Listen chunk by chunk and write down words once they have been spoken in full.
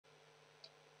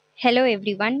Hello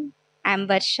everyone, I'm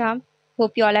Varsha.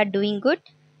 Hope you all are doing good.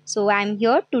 So I'm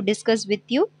here to discuss with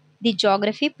you the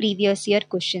geography previous year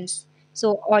questions. So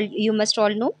all you must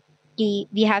all know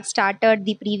we have started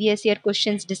the previous year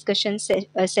questions discussion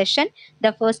session.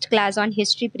 The first class on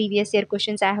history previous year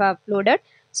questions I have uploaded.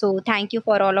 So thank you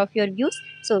for all of your views.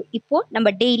 So ipo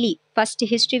number daily first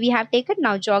history we have taken,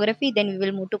 now geography, then we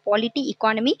will move to polity,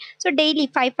 economy. So daily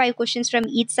five questions from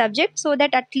each subject, so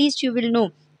that at least you will know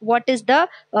what is the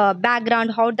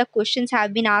background, how the questions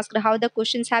have been asked, how the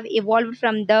questions have evolved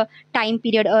from the time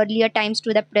period earlier times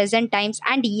to the present times,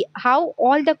 and how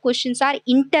all the questions are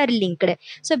interlinked.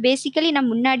 So basically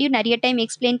நான் முன்னாடியும் நிறைய time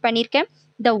explain பண்ணிருக்கேன்.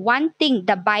 The one thing,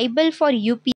 the Bible for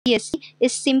UPSC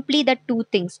is simply the two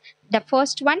things. The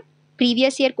first one,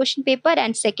 previous year question paper,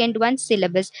 and second one,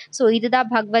 syllabus. So இதுதா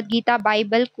Bhagavad Gita,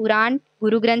 Bible, Quran,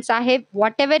 Guru Granth Sahib,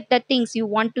 whatever the things you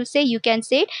want to say, you can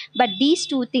say. But these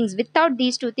two things, without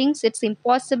these two things, it's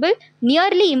impossible,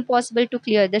 nearly impossible to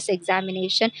clear this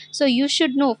examination. So you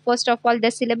should know, first of all,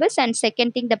 the syllabus, and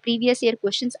second thing, the previous year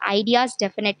questions ideas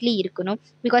definitely இருக்கணும்.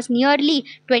 Because nearly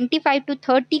 25 to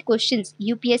 30 questions,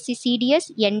 UPSC CDS,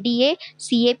 NDA,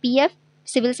 CAPF,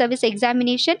 civil service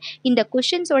examination இந்த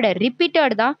கொஷின்ஸோட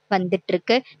repeated தான் வந்துட்டு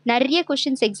இருக்கு. நிறைய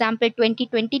questions example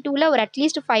 2022ல ஒரு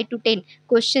at least 5 to 10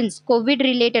 questions Covid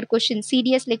related question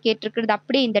சிடிஎஸ்ல கேட்டிருக்கிறது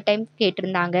அப்படியே இந்த டைம்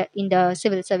கேட்டிருந்தாங்க இந்த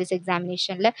civil service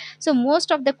எக்ஸாமினேஷன்ல. So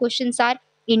most of the questions R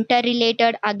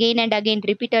interrelated, again and again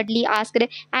repeatedly asked.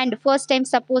 And first time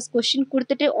suppose question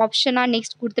கொடுத்துட்டு ஆப்ஷனா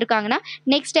நெக்ஸ்ட் கொடுத்துருக்காங்கன்னா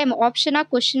நெக்ஸ்ட் டைம் ஆப்ஷனா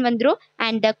கொஸ்டின் வந்துடும்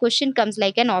and the question comes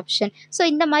like an option. So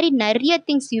இந்த மாதிரி நிறைய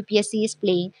things UPSC is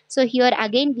playing. So here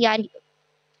again we are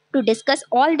to discuss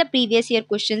all the previous year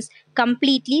questions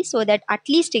completely, so that at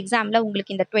least examla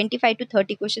உங்களுக்கு இந்த 25 to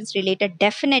 30 questions related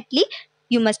definitely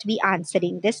you must be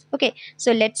answering this. Okay,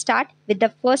 so let's start with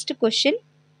the first question.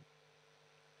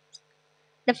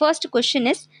 The first question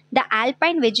is, the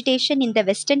alpine vegetation in the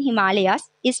western Himalayas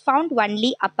is found only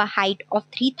up a height of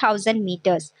 3000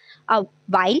 meters,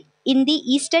 while in the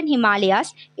eastern Himalayas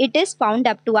it is found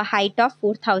up to a height of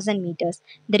 4000 meters.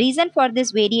 The reason for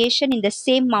this variation in the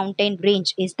same mountain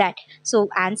range is that, so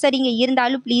answering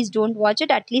irundalu please don't watch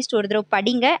it, at least ஒரு தடவை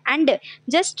படிங்க and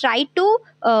just try to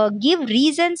give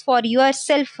reasons for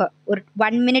yourself. ஒரு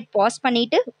 1 minute pause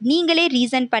பண்ணிட்டு நீங்களே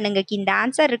reason பண்ணுங்க இந்த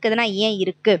answer இருக்குதுன்னா ஏன்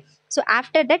இருக்கு. So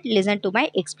after that, listen to my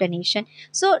explanation.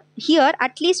 So here,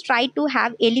 at least try to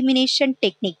have elimination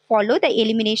technique. Follow the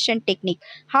elimination technique.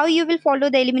 How you will follow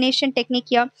the elimination technique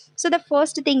here? So the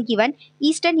first thing given,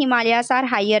 Eastern Himalayas are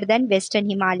higher than Western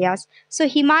Himalayas.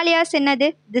 So Himalayas,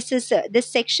 this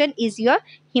section is your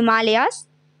Himalayas.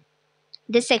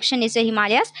 This section is the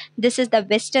Himalayas. This is the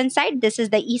western side, this is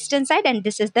the eastern side, and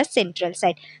this is the central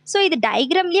side. So இது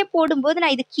diagramலயே போடும்போது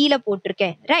நான் இது கீழே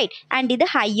போட்டிருக்கேன், right? And இது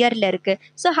higherல இருக்கு.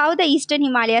 So how the eastern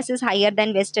Himalayas is higher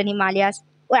than western Himalayas?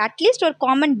 Or at least a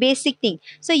common basic thing.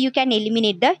 So you can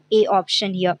eliminate the A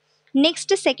option here. Next,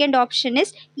 second option is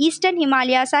Eastern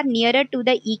Himalayas are nearer to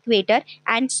the equator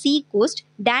and sea coast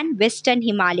than Western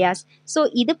Himalayas. So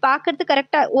இது பார்க்கறது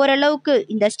கரெக்டா ஓரளவுக்கு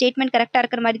இந்த statement கரெக்டா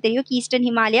இருக்கிற மாதிரி தெரியும். Eastern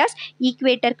Himalayas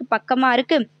ஈக்குவேட்டருக்கு பக்கமா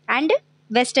இருக்கு அண்ட்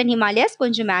வெஸ்டர்ன் ஹிமாலயாஸ்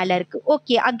கொஞ்சம் மேலே இருக்கு.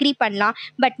 ஓகே, அக்ரி பண்ணலாம்.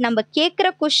 பட் நம்ம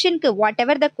கேட்குற கொஷினுக்கு what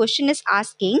ever the question is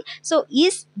asking, so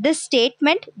is this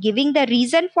statement giving the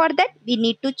reason for that we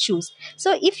need to choose.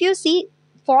 So if you see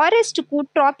ஃபாரஸ்ட்க்கு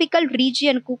tropical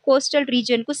ரீஜியனுக்கு coastal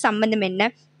ரீஜியனுக்கு சம்பந்தம் என்ன?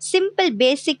 Simple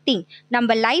basic thing,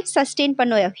 நம்ம life sustain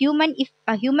பண்ணுவோம். Human, if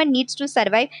a human needs to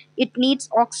survive, it needs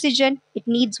oxygen,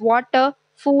 it needs water,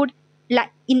 food,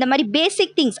 இந்த மாதிரி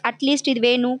basic things. At least இது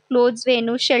வேணும், clothes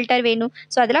வேணும், shelter வேணும்.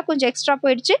 ஸோ அதெல்லாம் கொஞ்சம் எக்ஸ்ட்ரா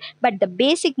போயிடுச்சு. But the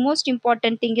basic most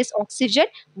important thing is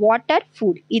oxygen, water,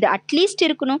 food. இது அட்லீஸ்ட்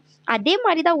இருக்கணும். அதே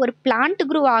மாதிரி தான் ஒரு பிளான்ட்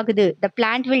க்ரோ ஆகுது. த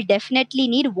plant will definitely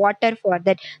need water for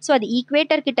that. So அது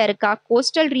ஈக்குவேட்டர் கிட்ட இருக்கா,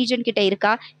 கோஸ்டல் ரீஜன் கிட்ட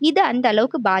இருக்கா, இது அந்த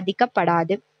அளவுக்கு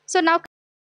பாதிக்கப்படாது. ஸோ நான்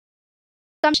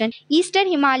Eastern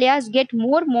Himalayas get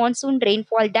more monsoon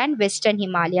rainfall than Western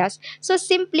Himalayas. So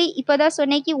simply இப்போதான்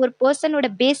சொன்னேன் कि ஒரு பர்சனோட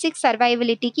பேசிக்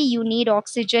சர்வைவபிலிட்டிக்கு you need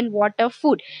oxygen, water,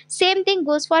 food. Same thing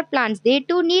goes for plants. They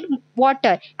too need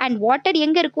water. And water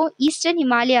எங்க இருக்கும்? Eastern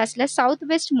Himalayasல south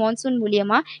west monsoon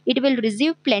மூலியமா it will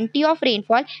receive plenty of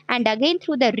rainfall, and again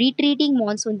through the retreating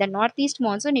monsoon, the northeast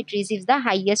monsoon, it receives the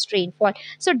highest rainfall.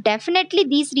 So definitely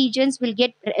these regions will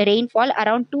get rainfall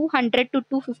around 200 to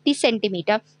 250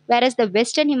 centimeter, whereas the Western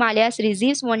Himalayas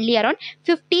receives only around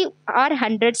 50 or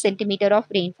 100 centimeter of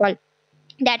rainfall.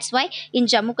 That's why in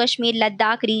Jammu Kashmir,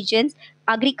 Ladakh regions,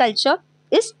 agriculture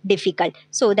is difficult.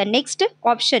 So the next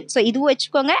option, so idu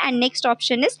vechkonga, and next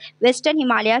option is Western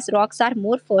Himalayas rocks are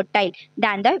more fertile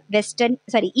than the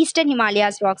Eastern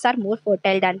Himalayas rocks are more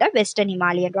fertile than the Western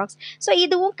Himalayan rocks. So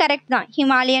இதுவும் correct தான்.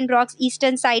 Himalayan rocks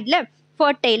eastern sideல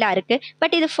fertile இருக்கு.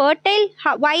 But இது fertile,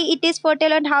 why it is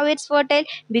fertile and how it's fertile?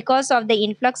 Because of the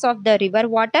influx of the river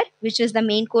water, which is the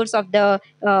main course of the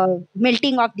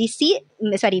melting of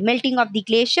the melting of the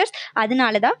glaciers.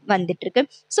 அதனால தான் வந்துட்டு இருக்கு.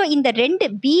 So இந்த ரெண்டு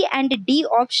B and D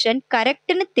option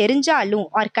கரெக்ட்னு தெரிஞ்சாலும்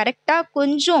R கரெக்டாக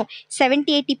கொஞ்சம்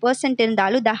 70-80%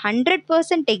 இருந்தாலும் த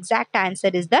 100% exact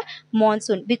answer is the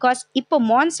monsoon. Because இப்போ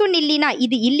மான்சூன் இல்லைனா,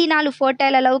 இது இல்லைனாலும்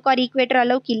ஃபர்டைல் அளவுக்கு ஆர் ஈக்குவேட்டர்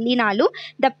அளவுக்கு இல்லைனாலும்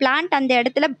த பிளான்ட் அந்த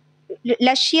இடத்துல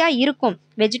லஷ்யா இருக்கும்,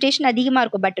 வெஜிடேஷன் அதிகமாக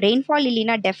இருக்கும். பட் ரெயின்ஃபால்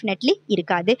இல்லைனா டெஃபினெட்லி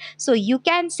இருக்காது. So you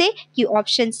can say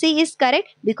option C is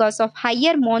correct. Because of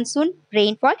higher monsoon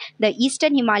rainfall, the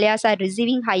eastern Himalayas R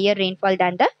receiving higher rainfall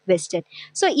than the western.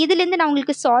 So இதுலேருந்து நான்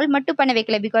உங்களுக்கு சால்வ் மட்டும் பண்ண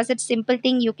வைக்கல, because it's simple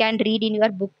thing you can read in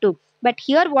your book two. But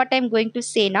here what I'm going to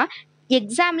சேனா,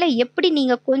 எக்ஸாமில் எப்படி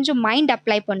நீங்கள் கொஞ்சம் மைண்ட்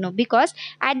அப்ளை பண்ணும். பிகாஸ்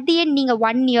அட் தி எண்ட் நீங்கள்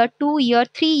 1 year 2 year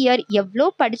 3 year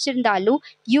எவ்வளோ படிச்சிருந்தாலும்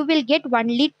you will get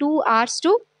only 2 hours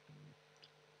to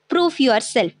prove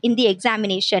yourself in the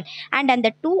examination, and அந்த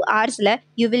 2 hoursல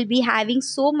you will be having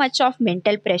so much of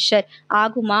mental pressure.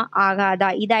 ஆகுமா ஆகாதா,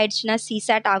 இதாயிடுச்சுன்னா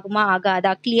CSAT ஆகுமா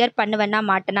ஆகாதா, clear பண்ணுவேன்னா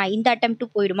மாட்டேனா, இந்த அட்டெம்ப்ட்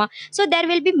போயிடுமா. So there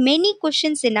will be many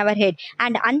questions in our head,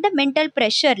 and அந்த mental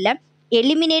pressureல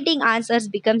eliminating answers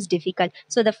becomes difficult.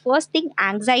 So the first thing,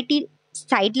 anxiety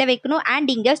சைடில் வைக்கணும். அண்ட்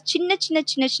இங்கே சின்ன சின்ன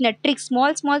சின்ன சின்ன tricks,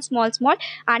 small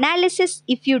analysis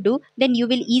if you two, then you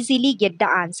will easily get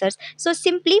the answers. So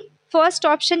simply first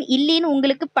option இல்லைன்னு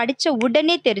உங்களுக்கு படித்த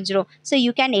உடனே தெரிஞ்சிடும். So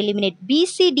you can eliminate.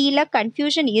 பிசிடியில்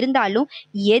confusion இருந்தாலும்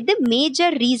எது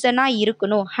மேஜர் ரீசனாக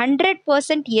இருக்கணும்,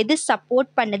 100% எது சப்போர்ட்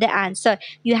பண்ணுது answer,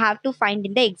 you have to find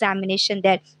in the examination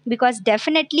there. Because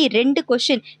definitely 2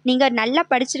 question நீங்கள் நல்லா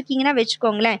படிச்சிருக்கீங்கன்னா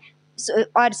வச்சுக்கோங்களேன்,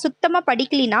 ஆர் சுத்தமாக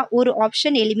படிக்கலினா ஒரு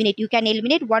option eliminate. You can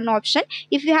eliminate 1 option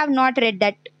if you have not read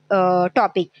that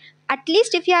topic. At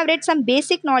least if you have read some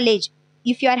basic knowledge,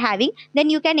 if you are having, then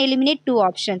you can eliminate 2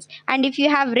 options. And if you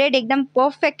have read them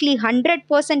perfectly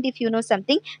 100%, if you know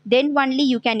something, then only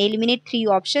you can eliminate 3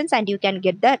 options and you can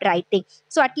get the right thing.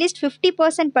 So at least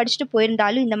 50% படிச்சுட்டு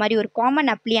போயிருந்தாலும் இந்த மாதிரி ஒரு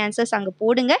common apply answers அங்கே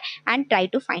போடுங்க and try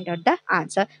to find out the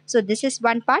answer. So this is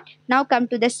one part. Now come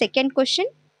to the second question.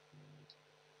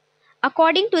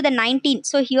 According to the 19,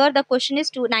 so here the question is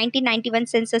to 1991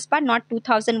 census part, not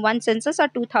 2001 census or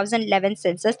 2011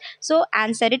 census. So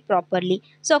answer it properly.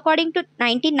 So according to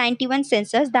 1991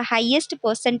 census, the highest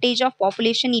percentage of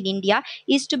population in India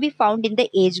is to be found in the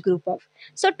age group of.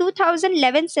 So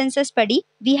 2011 census padi,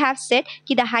 we have said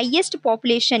ki the highest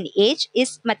population age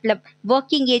is matlab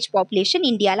working age population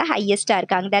India la highest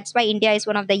irukanga. That's why India is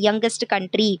one of the youngest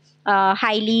country.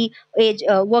 Highly age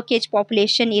work age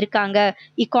population irukanga.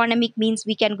 Economic means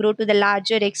we can grow to the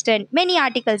larger extent. Many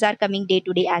articles are coming day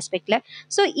to day aspect la.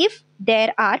 So if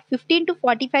there are 15 to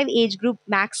 45 age group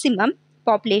maximum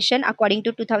population according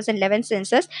to 2011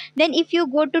 census, then if you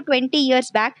go to 20 years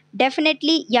back,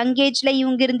 definitely young age la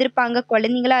இவங்க இருந்திருப்பாங்க,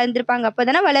 குழந்தைங்களா இருந்திருப்பாங்க,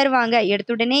 அப்போதானே வளருவாங்க,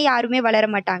 எடுத்துடனே யாருமே வளர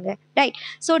மாட்டாங்க, right?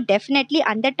 So definitely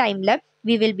அந்த டைம்ல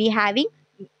we will be having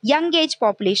young age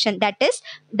population, that is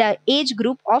the age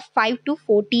group of 5 to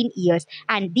 14 years.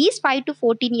 And these 5 to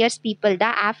 14 years people,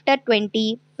 that after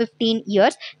 15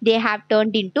 years they have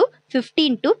turned into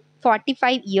 15 to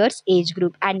 45 years age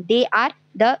group, and they are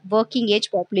the working age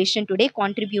population today,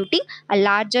 contributing a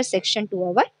larger section to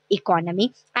our economy.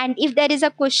 And if there is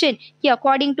a question here,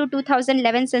 according to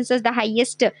 2011 census, the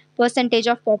highest percentage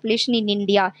of population in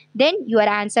India, then your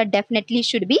answer definitely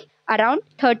should be around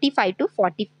 35 to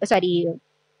 40,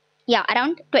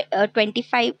 around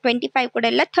 25 கூட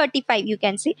இல்ல 35 you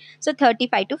can say. So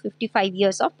 35 to 55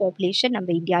 years of population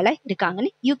நம்ம இந்தியால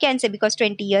இருக்காங்கன்னு you can say, because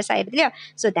 20 years ஆயிடுது இல்லையா.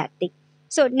 So that thing.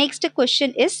 So next question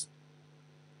is,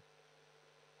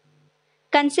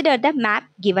 consider the map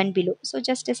given below. So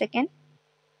just a second.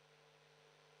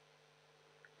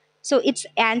 So it's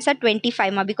answer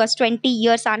 25 ma, because 20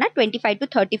 years ana 25 to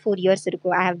 34 years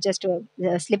irukum. I have just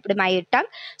slipped my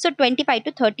tongue. So 25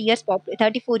 to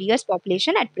 34 years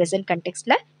population at present context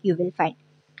la you will find.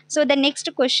 So the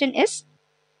next question is,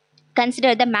 consider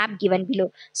the map given below.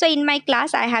 So in my class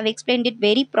I have explained it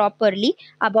very properly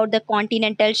about the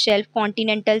continental shelf,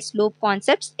 continental slope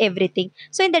concepts, everything.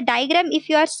 So in the diagram if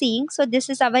you are seeing, so this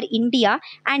is our India,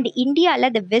 and India la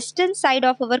the western side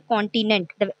of our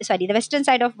continent, the western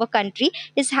side of our country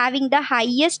is having the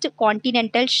highest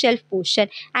continental shelf portion,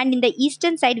 and in the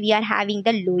eastern side we are having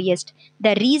the lowest.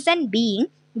 The reason being,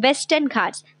 Western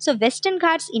Ghats. So Western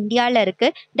Ghats இந்தியாவில் இருக்கு.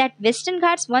 That Western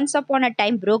Ghats once upon a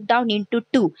time broke down into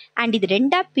two and இது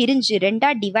ரெண்டா பிரிஞ்சு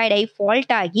ரெண்டா divide ஆகி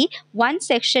fault ஆகி one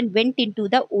section went into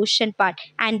the ocean part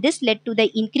and this led to the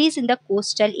increase in the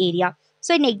coastal area.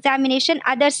 So in examination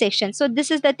other section. So this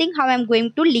is the thing how I am going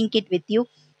to link it with you.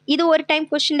 இது ஒரு time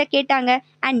கொஸ்டின்ல கேட்டாங்க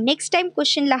and next time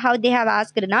questionல how they have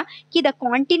askedனா the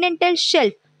continental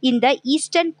shelf in the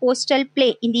eastern coastal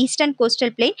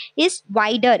plain is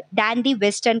wider than the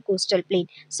western coastal plain.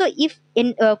 So if in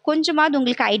கொஞ்சமாவது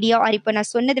உங்களுக்கு idea R இப்போ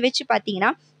நான் சொன்னதை வச்சு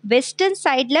பார்த்தீங்கன்னா western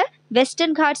sideல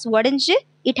western ghats உடஞ்சு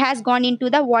it has gone into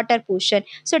the water portion.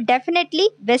 So definitely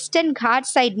western Ghat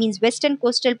side means western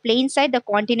coastal plain side the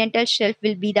continental shelf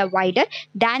will be the wider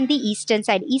than the eastern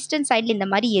side. Eastern side இந்த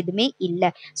மாதிரி எதுவுமே இல்லை.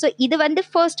 So இது வந்து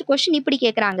first question இப்படி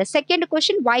கேட்குறாங்க. Second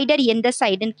question wider எந்த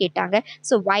sideன்னு கேட்டாங்க.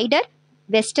 So wider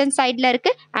western sideல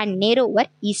இருக்கு and narrower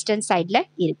eastern sideல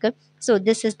இருக்கு. So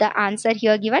this is the answer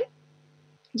here given.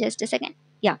 Just a second.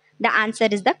 Yeah, the answer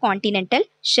is the continental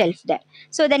shelf there.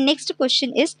 So the next question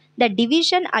is the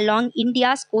division along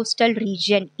India's coastal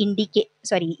region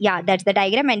that's the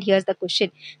diagram and here's the question.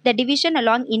 The division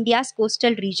along India's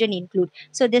coastal region include.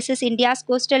 So this is India's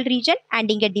coastal region and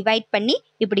inga divide panni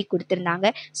இப்படி கொடுத்திருந்தாங்க.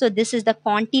 So this is the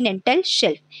continental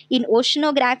shelf. In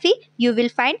oceanography you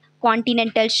will find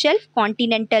continental shelf,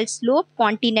 continental slope,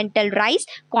 continental rise,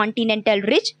 continental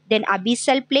ridge, then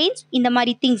abyssal plains, in the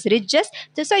mari things ridges.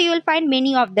 So you will find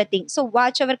many of the things. So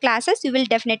watch our classes, you will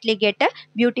definitely get a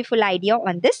beautiful idea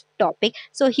on this topic.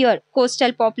 So here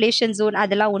coastal population zone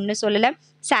adala onnu sollala,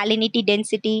 salinity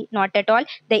density not at all,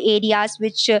 the areas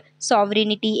which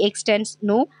sovereignty extends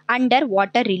no, under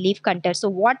water relief contour. So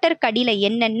water kadila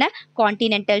என்னென்ன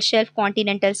continental shelf,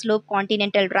 continental slope,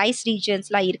 continental rise regions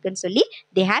la இருக்குன்னு சொல்லி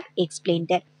they have explained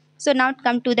there. So now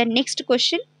come to the next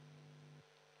question.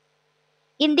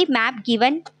 In the map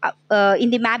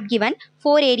given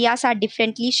 4 areas are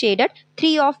differently shaded,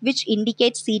 3 of which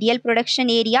indicate cereal production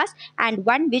areas and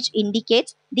 1 which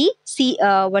indicates the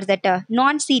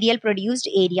non-cereal produced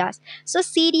areas. So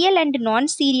cereal and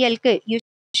non-cereal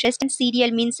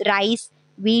cereal means rice,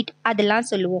 wheat அதெல்லாம்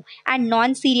சொல்லுவோம் and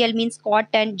non-cereal means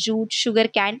cotton, jute, sugar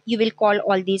cane. You will call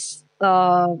all these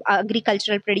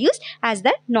agricultural produce as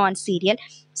the non-cereal.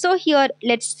 So here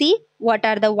let's see what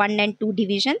are the 1 and 2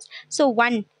 divisions. So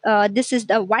this is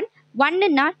the one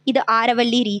na idu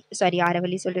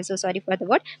Aravalli so sorry for the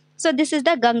word. So this is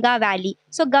the Ganga Valley.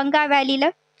 So Ganga Valley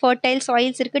la fertile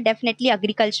soils irukku, definitely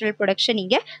agricultural production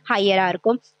inge higher ah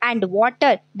irukum and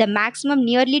water the maximum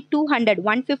nearly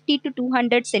 150 to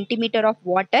 200 centimeter of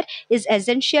water is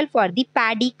essential for the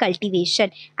paddy cultivation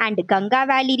and Ganga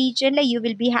Valley region la you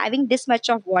will be having this much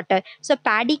of water. So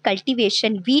paddy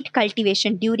cultivation, wheat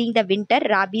cultivation during the winter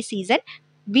rabi season,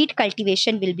 wheat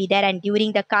cultivation will be there and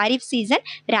during the Kharif season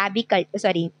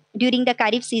during the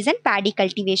Kharif season paddy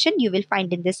cultivation you will find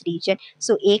in this region.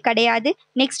 So A kadayadu.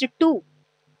 Next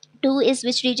 2 is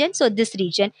which region? So this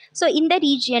region. So in the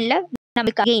region la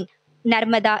namakku again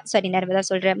Narmada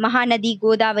சொல்றேன், மகாநதி,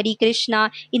 கோதாவரி, கிருஷ்ணா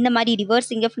இந்த மாதிரி reverse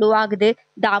இங்க flow ஆகுது,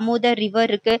 Damodar river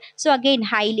இருக்கு. So again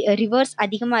reverse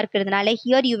அதிகமா இருக்கிறதுனால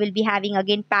here you will be having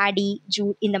again Bedi,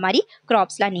 Jude இந்த மாதிரி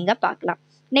கிராப்ஸ்லாம் நீங்க பார்க்கலாம்.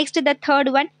 Next the third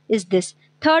one is this.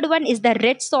 Third one is the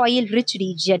red soil rich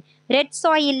region. Red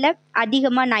soil la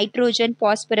அதிகமா நைட்ரோஜன்,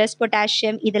 பாஸ்பரஸ்,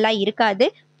 பொட்டாசியம் இதெல்லாம் இருக்காது,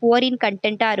 போரின்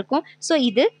கண்டென்ட்டாக இருக்கும். ஸோ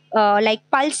இது லைக்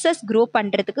பல்சஸ் க்ரோ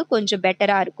பண்ணுறதுக்கு கொஞ்சம்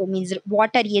பெட்டராக இருக்கும். மீன்ஸ்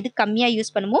வாட்டர் எது கம்மியாக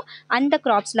யூஸ் பண்ணுமோ அந்த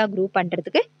க்ராப்ஸ்லாம் க்ரோ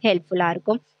பண்ணுறதுக்கு ஹெல்ப்ஃபுல்லாக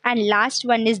இருக்கும். And last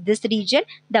one is this region,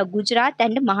 the Gujarat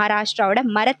and மகாராஷ்டிராவோட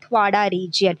Marathwada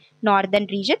region, northern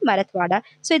region Marathwada.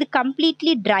 So இது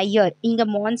கம்ப்ளீட்லி ட்ரையர். இங்கே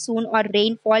monsoon R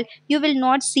rainfall you will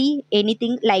not see any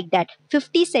thing like that.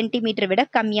 50 centimetre விட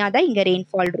கம்மியாக தான் இங்கே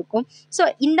ரெயின்ஃபால் இருக்கும். ஸோ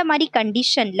இந்த மாதிரி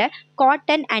கண்டிஷனில்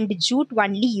cotton and Jude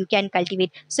only you can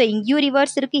cultivate. So இங்கேயும்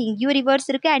ரிவர்ஸ்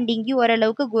இருக்கு அண்ட் இங்கேயும்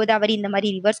ஓரளவுக்கு கோதாவரி இந்த மாதிரி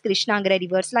ரிவர்ஸ், கிருஷ்ணாங்கிற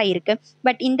ரிவர்ஸ்லாம் இருக்கு.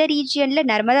 பட் இந்த ரீஜியன்ல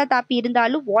நர்மதா தாப்பி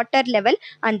இருந்தாலும் வாட்டர் லெவல்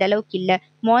அந்த அளவுக்கு இல்லை,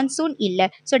 மான்சூன் இல்லை.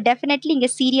 ஸோ டெஃபினெட்லி இங்கே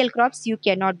serial graphs you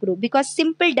can not grow because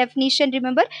simple definition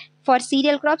remember, for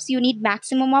cereal crops you need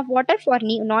maximum of water, for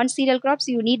non-cereal crops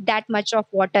you need that much of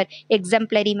water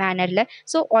exemplary manner la.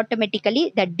 So automatically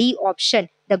the D option,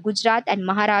 the Gujarat and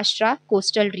Maharashtra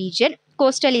coastal region,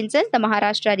 coastal instance the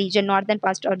Maharashtra region, northern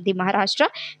part of the Maharashtra,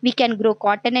 we can grow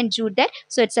cotton and jute there.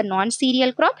 So it's a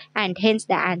non-cereal crop and hence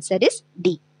the answer is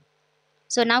D.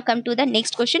 So now come to the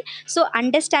next question. So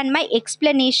understand my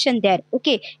explanation there.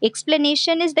 Okay,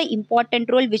 explanation is the important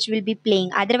role which will be playing.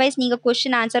 Otherwise நீங்க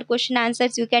question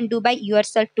answers you can do by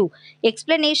yourself too.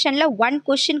 Explanationல one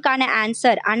question கான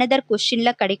answer another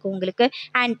questionல கிடைக்கும் உங்களுக்கு.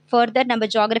 And further நம்ம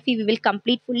geography we will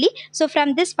complete fully. So from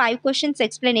this 5 questions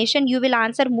explanation you will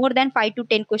answer more than 5 to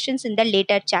 10 questions in the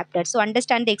later chapter. So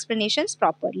understand the explanations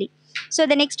properly. So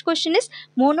the next question is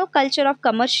monoculture of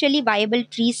commercially viable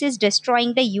trees is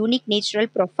destroying the unique natural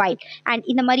profile. And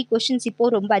இந்த மாதிரி questions இப்போ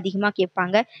ரொம்ப அதிகமா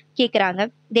கேக்குறாங்க.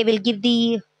 They will give the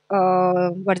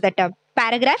what's that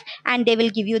paragraph and they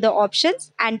will give you the options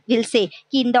and will say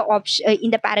in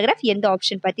the paragraph எந்த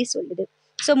option பத்தி சொல்லுது.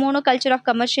 So monoculture of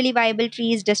commercially viable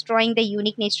trees destroying the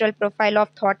unique natural profile of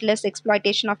thoughtless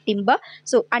exploitation of timber.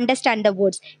 So understand the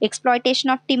words.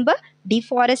 Exploitation of timber,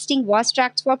 deforesting vast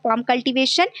tracts for palm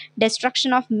cultivation,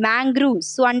 destruction of mangroves.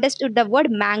 So understood the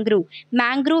word mangrove.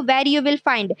 Mangrove where you will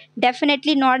find?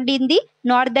 Definitely not in the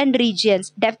northern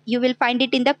regions. You will find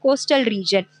it in the coastal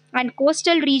region. And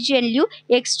coastal region you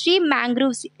extreme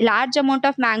mangroves, large amount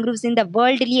of mangroves in the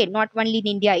world, not only in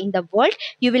India, in the world,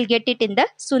 you will get it in the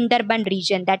Sundarban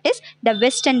region, that is the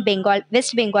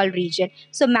West Bengal region.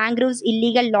 So mangroves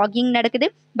illegal logging nadakudhu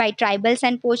by tribals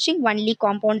and poaching only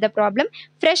compound the problem.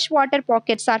 Freshwater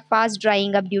pockets are fast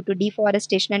drying up due to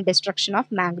deforestation and destruction of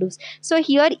mangroves. So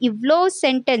here ivlo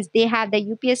sentence they have, the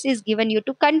UPSC is given you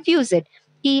to confuse it.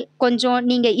 கொஞ்சம்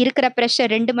நீங்க இருக்கிற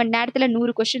pressure 2 மணி நேரத்துல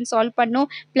 100 question solve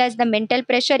பண்ணும், plus the mental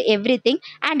pressure everything,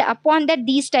 and upon that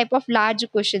these type of large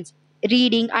questions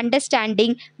reading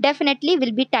understanding definitely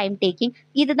will be time taking.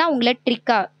 இதுதான் உங்களை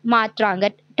ட்ரிக்கா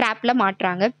மாற்றுறாங்க, ட்ராப்ல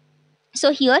மாற்றுறாங்க. So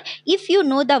here if you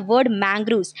know the word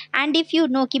mangroves and if you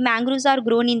know ki mangroves are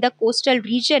grown in the coastal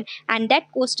region and that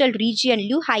coastal region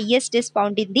you highest is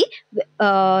found in the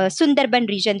Sundarban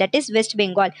region, that is West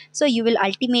Bengal. So you will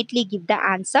ultimately give the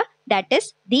answer, that is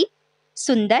the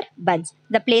Sundarbans.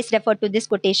 The place referred to this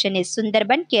quotation is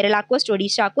Sundarban, Kerala coast,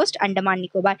 Odisha coast, Andaman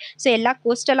Nicobar. So எல்லா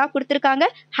கோஸ்டலா கொடுத்திருக்காங்க.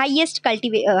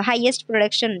 highest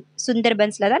production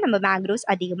Sundarbans la da நம்ம mangroves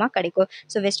அதிகமா கிடைக்கும்.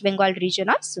 So West Bengal region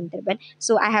of Sundarban.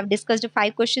 So I have discussed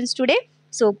 5 questions today.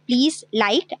 So please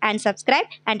like and subscribe,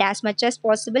 and as much as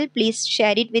possible please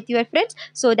share it with your friends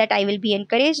so that I will be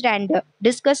encouraged and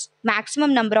discuss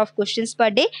maximum number of questions per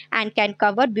day and can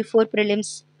cover before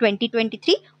prelims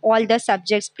 2023 all the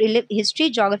subjects, history,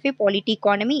 geography, polity,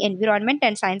 economy, environment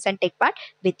and science and tech part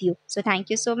with you. So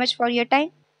thank you so much for your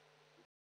time.